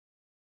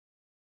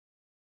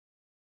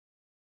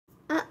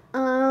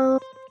Uh-oh.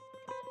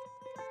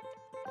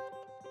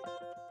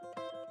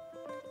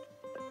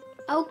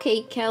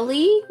 Okay,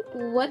 Kelly,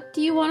 what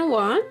do you want to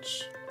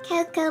watch?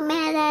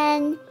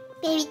 Cocomelon,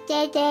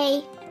 Baby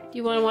Day.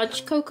 You want to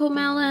watch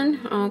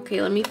Cocomelon?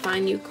 Okay, let me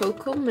find you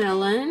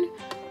Cocomelon.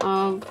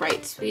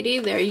 Alright, sweetie,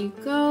 there you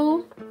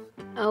go.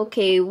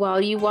 Okay,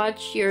 while you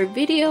watch your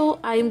video,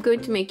 I'm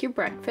going to make your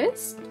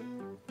breakfast.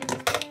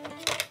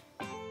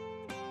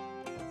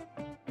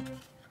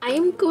 I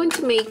am going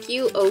to make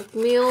you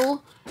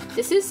oatmeal.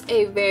 This is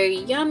a very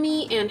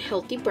yummy and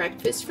healthy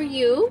breakfast for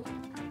you.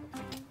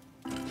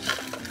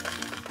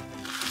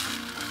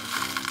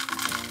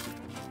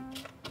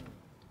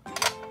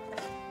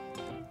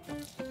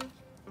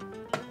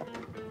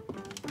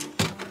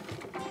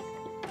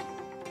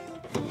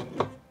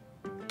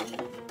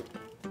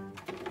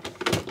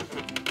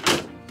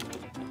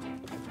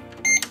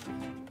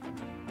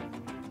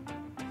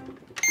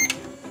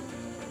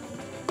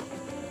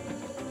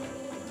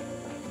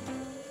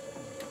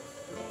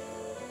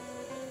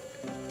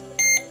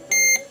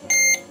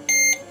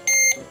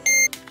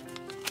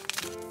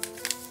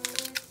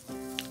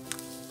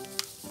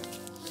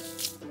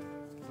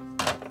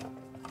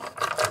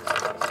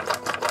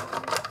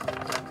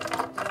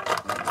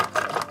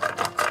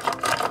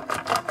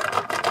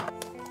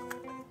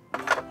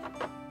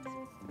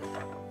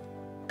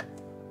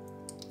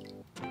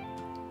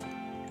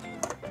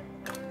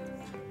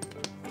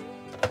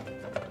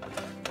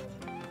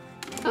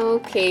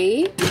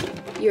 Okay,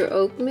 your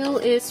oatmeal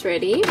is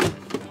ready.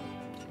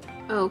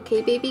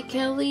 Okay, baby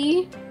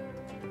Kelly,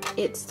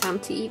 it's time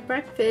to eat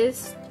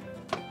breakfast.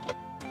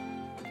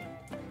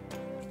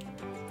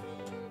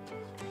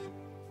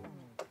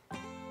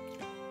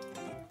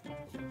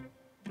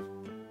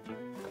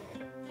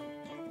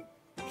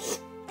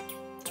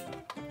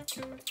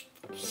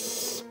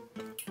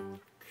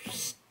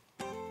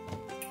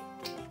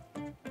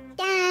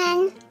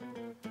 Done.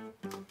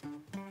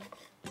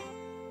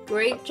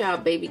 Great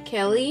job, baby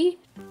Kelly.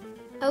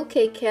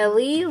 Okay,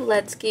 Kelly,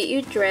 let's get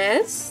you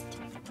dressed.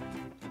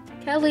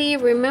 Kelly,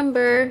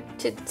 remember,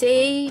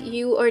 today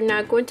you are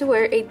not going to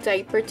wear a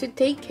diaper to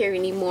daycare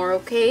anymore,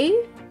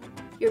 okay?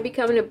 You're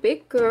becoming a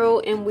big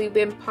girl and we've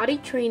been potty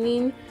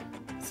training,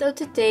 so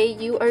today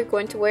you are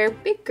going to wear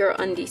big girl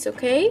undies,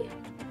 okay?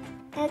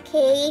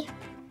 Okay.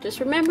 Just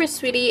remember,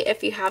 sweetie,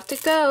 if you have to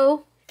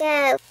go,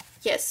 Go.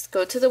 yes,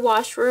 go to the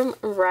washroom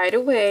right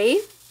away.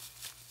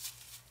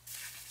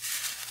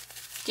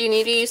 Do you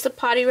need to use the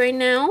potty right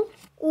now?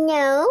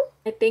 No.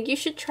 I think you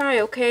should try,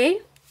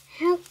 okay?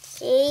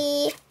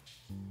 Okay.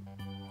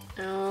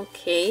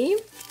 Okay.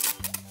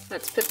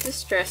 Let's put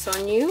this dress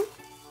on you.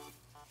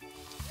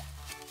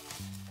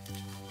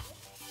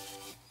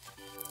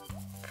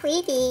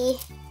 Pretty.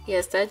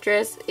 Yes, that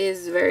dress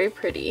is very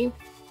pretty.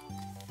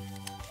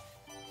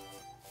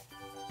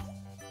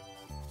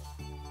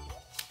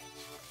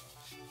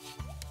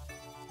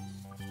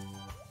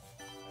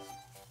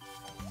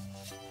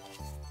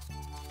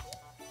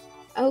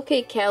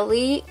 Okay,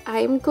 Kelly,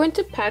 I'm going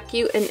to pack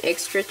you an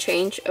extra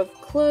change of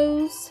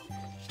clothes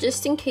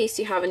just in case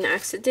you have an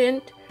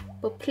accident,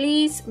 but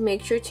please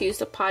make sure to use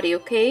the potty,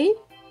 okay?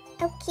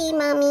 Okay,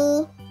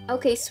 Mommy.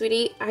 Okay,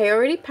 sweetie, I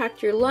already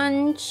packed your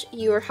lunch.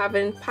 You're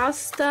having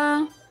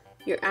pasta,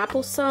 your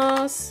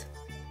applesauce,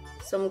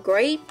 some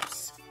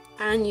grapes,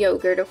 and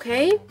yogurt,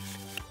 okay?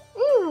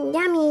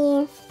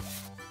 Yummy.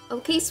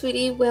 Okay,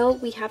 sweetie, well,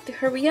 we have to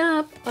hurry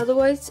up,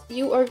 otherwise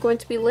you are going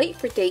to be late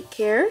for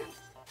daycare.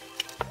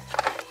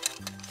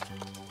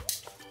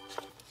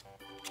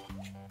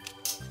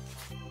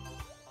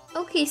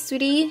 Okay,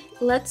 sweetie,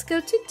 let's go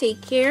to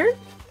daycare.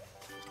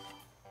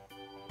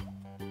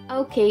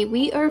 Okay,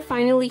 we are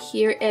finally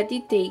here at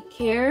the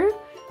daycare.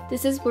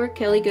 This is where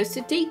Kelly goes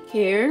to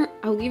daycare.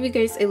 I'll give you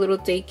guys a little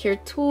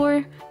daycare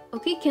tour.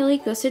 Okay, Kelly,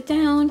 go sit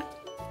down.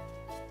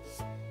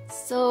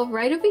 So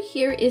right over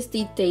here is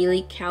the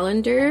daily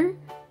calendar.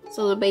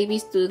 So the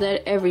babies do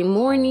that every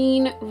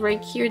morning.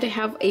 Right here they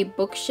have a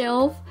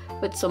bookshelf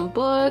with some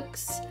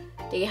books.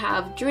 They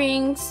have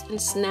drinks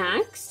and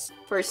snacks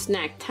for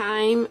snack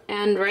time.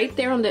 And right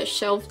there on that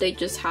shelf they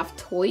just have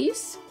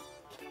toys.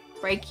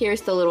 Right here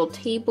is the little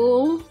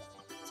table.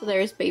 So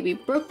there's baby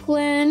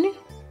Brooklyn,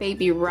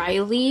 baby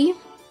Riley.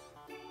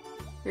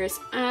 There's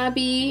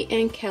Abby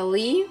and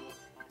Kelly.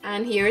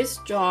 And here is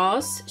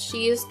Joss.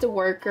 She is the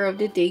worker of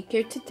the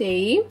daycare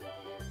today.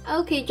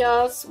 Okay,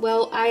 Joss,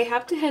 well, I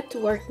have to head to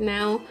work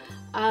now.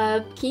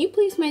 Can you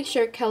please make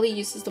sure Kelly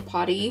uses the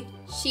potty?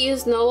 She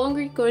is no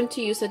longer going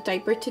to use a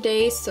diaper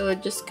today, so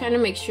just kind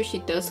of make sure she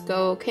does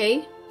go,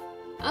 okay?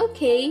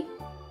 Okay.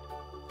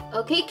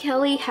 Okay,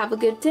 Kelly, have a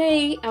good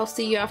day. I'll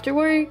see you after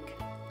work.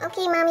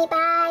 Okay, Mommy,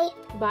 bye.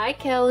 Bye,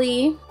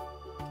 Kelly.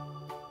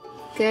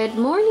 Good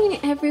morning,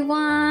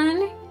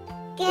 everyone.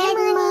 Good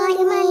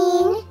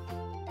morning.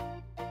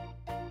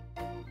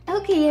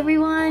 Okay,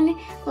 everyone,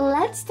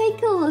 let's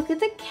take a look at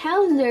the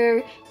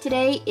calendar.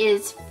 Today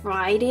is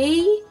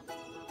Friday.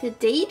 The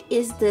date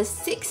is the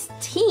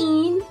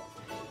 16th,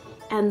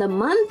 and the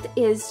month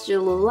is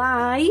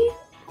July,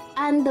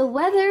 and the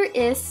weather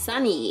is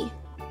sunny.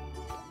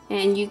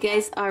 And you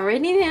guys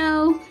already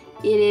know,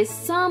 it is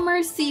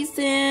summer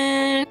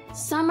season.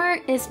 Summer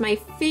is my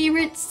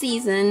favorite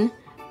season.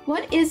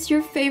 What is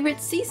your favorite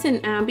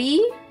season,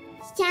 Abby?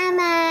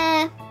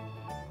 Summer.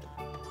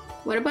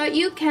 What about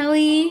you,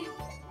 Kelly?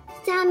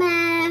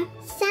 Summer.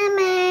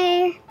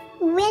 Summer.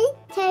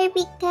 Winter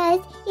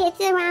because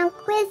it's around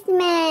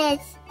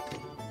Christmas.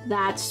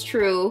 That's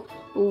true.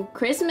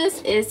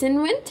 Christmas is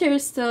in winter,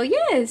 so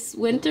yes,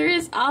 winter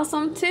is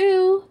awesome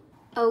too.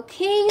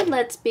 Okay,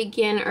 let's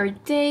begin our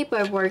day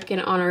by working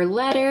on our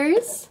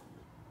letters.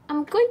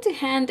 I'm going to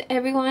hand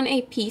everyone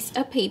a piece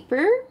of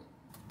paper.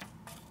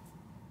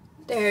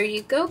 There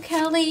you go,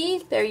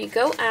 Kelly. There you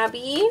go,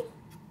 Abby.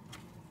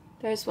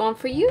 There's one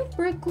for you,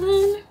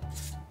 Brooklyn.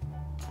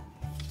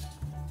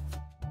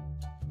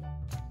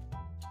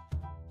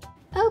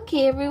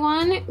 Okay,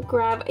 everyone,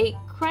 grab a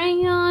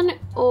crayon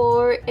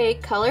or a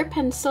color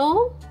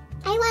pencil.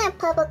 I want a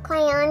purple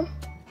crayon.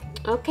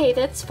 Okay,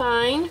 that's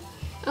fine.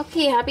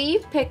 Okay, Abby,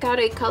 pick out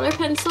a color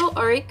pencil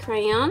or a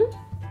crayon.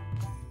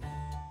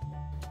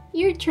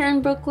 Your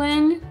turn,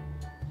 Brooklyn.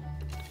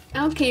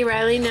 Okay,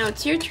 Riley, now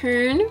it's your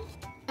turn.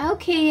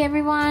 Okay,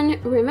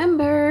 everyone,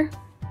 remember,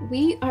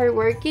 we are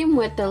working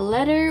with the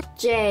letter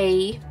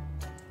J.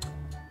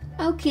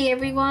 Okay,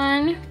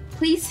 everyone,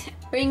 please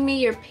bring me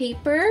your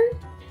paper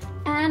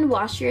and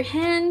wash your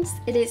hands.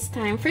 It is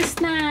time for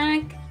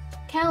snack.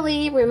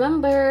 Kelly,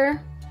 remember,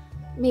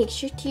 make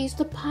sure to use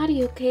the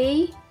potty,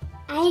 okay?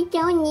 I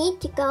don't need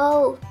to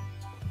go.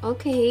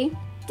 Okay.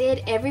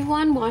 Did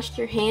everyone wash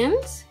their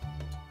hands?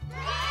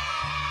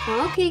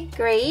 Okay,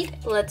 great.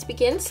 Let's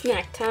begin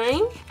snack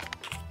time.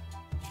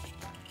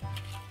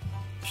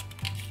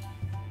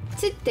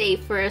 Today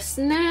for a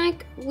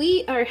snack,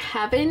 we are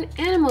having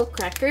animal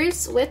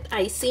crackers with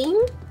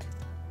icing.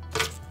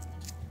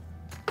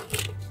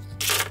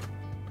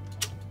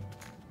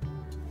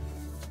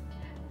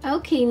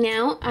 Okay,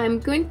 now I'm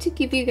going to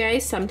give you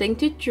guys something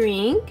to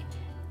drink.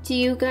 Do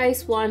you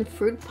guys want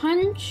fruit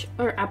punch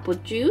or apple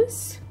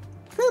juice?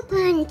 Fruit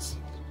punch.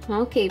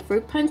 Okay,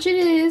 fruit punch it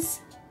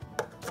is.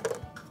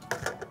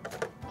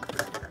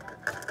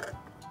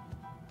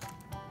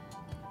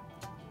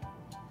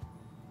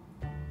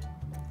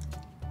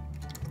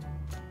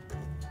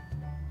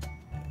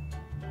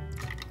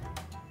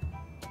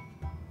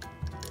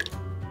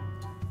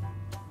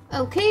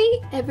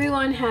 Okay,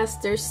 everyone has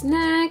their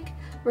snack.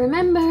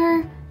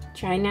 Remember,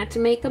 try not to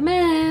make a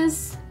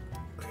mess.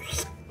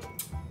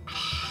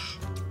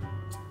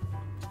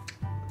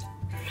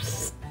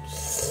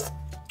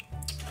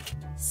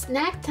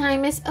 Snack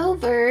time is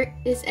over.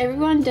 Is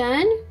everyone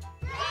done?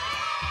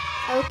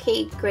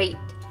 Okay, great.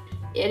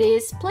 It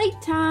is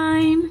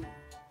playtime.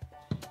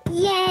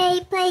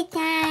 Yay,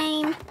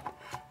 playtime.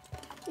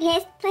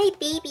 Let's play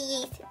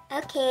babies.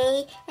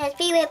 Okay, let's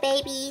play with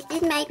babies.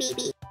 This is my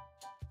baby.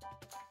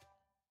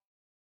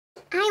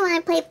 I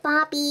want to play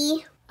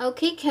Bobby.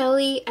 Okay,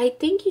 Kelly, I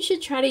think you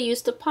should try to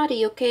use the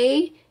potty,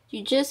 okay?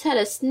 You just had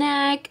a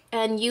snack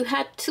and you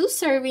had 2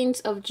 servings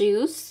of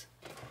juice.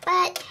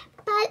 But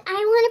I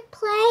want to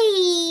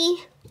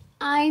play.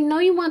 I know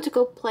you want to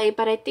go play,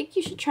 but I think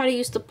you should try to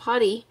use the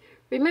potty.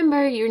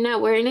 Remember, you're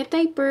not wearing a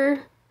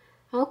diaper.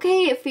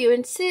 Okay, if you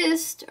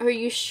insist, are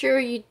you sure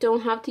you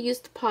don't have to use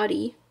the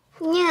potty?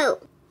 No.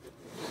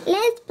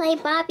 Let's play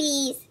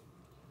Bobbies.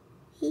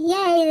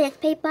 Yay, let's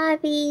play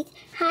Bobbies.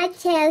 Hi,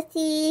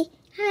 Chelsea.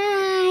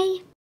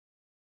 Hi.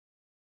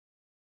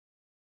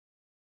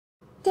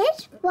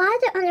 There's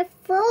water on the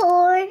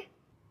floor.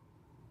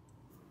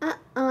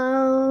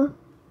 Uh-oh.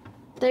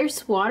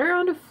 There's water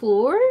on the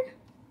floor?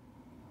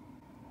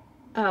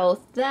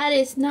 Oh, that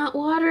is not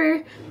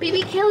water.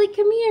 Baby Kelly,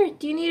 come here.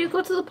 Do you need to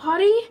go to the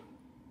potty?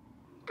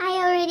 I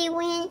already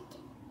went.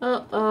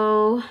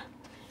 Uh-oh.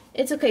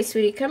 It's okay,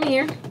 sweetie. Come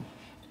here.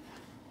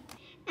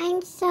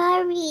 I'm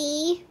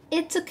sorry.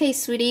 It's okay,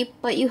 sweetie,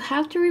 but you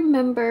have to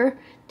remember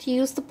to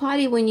use the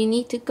potty when you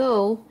need to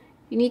go.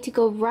 You need to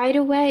go right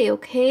away,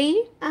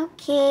 okay?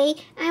 Okay,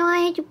 I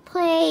wanted to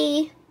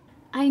play.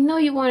 I know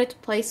you wanted to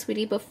play,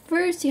 sweetie, but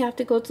first you have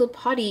to go to the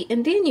potty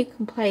and then you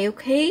can play,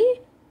 okay?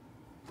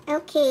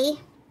 Okay.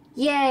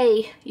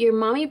 Yay! Your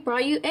mommy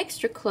brought you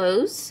extra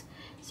clothes.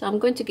 So I'm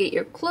going to get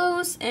your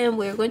clothes and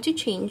we're going to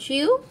change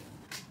you.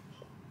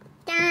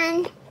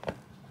 Done.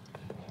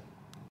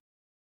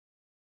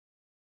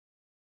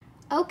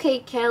 Okay,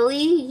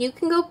 Kelly, you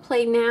can go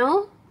play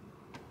now.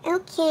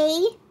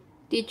 Okay.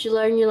 Did you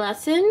learn your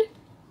lesson?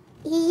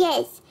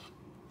 Yes.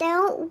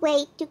 Don't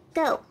wait to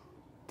go.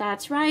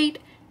 That's right.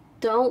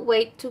 Don't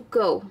wait to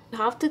go. You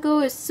have to go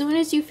as soon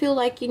as you feel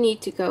like you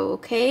need to go,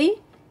 okay?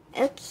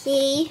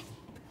 Okay.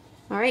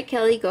 Alright,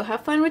 Kelly, go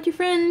have fun with your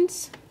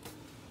friends.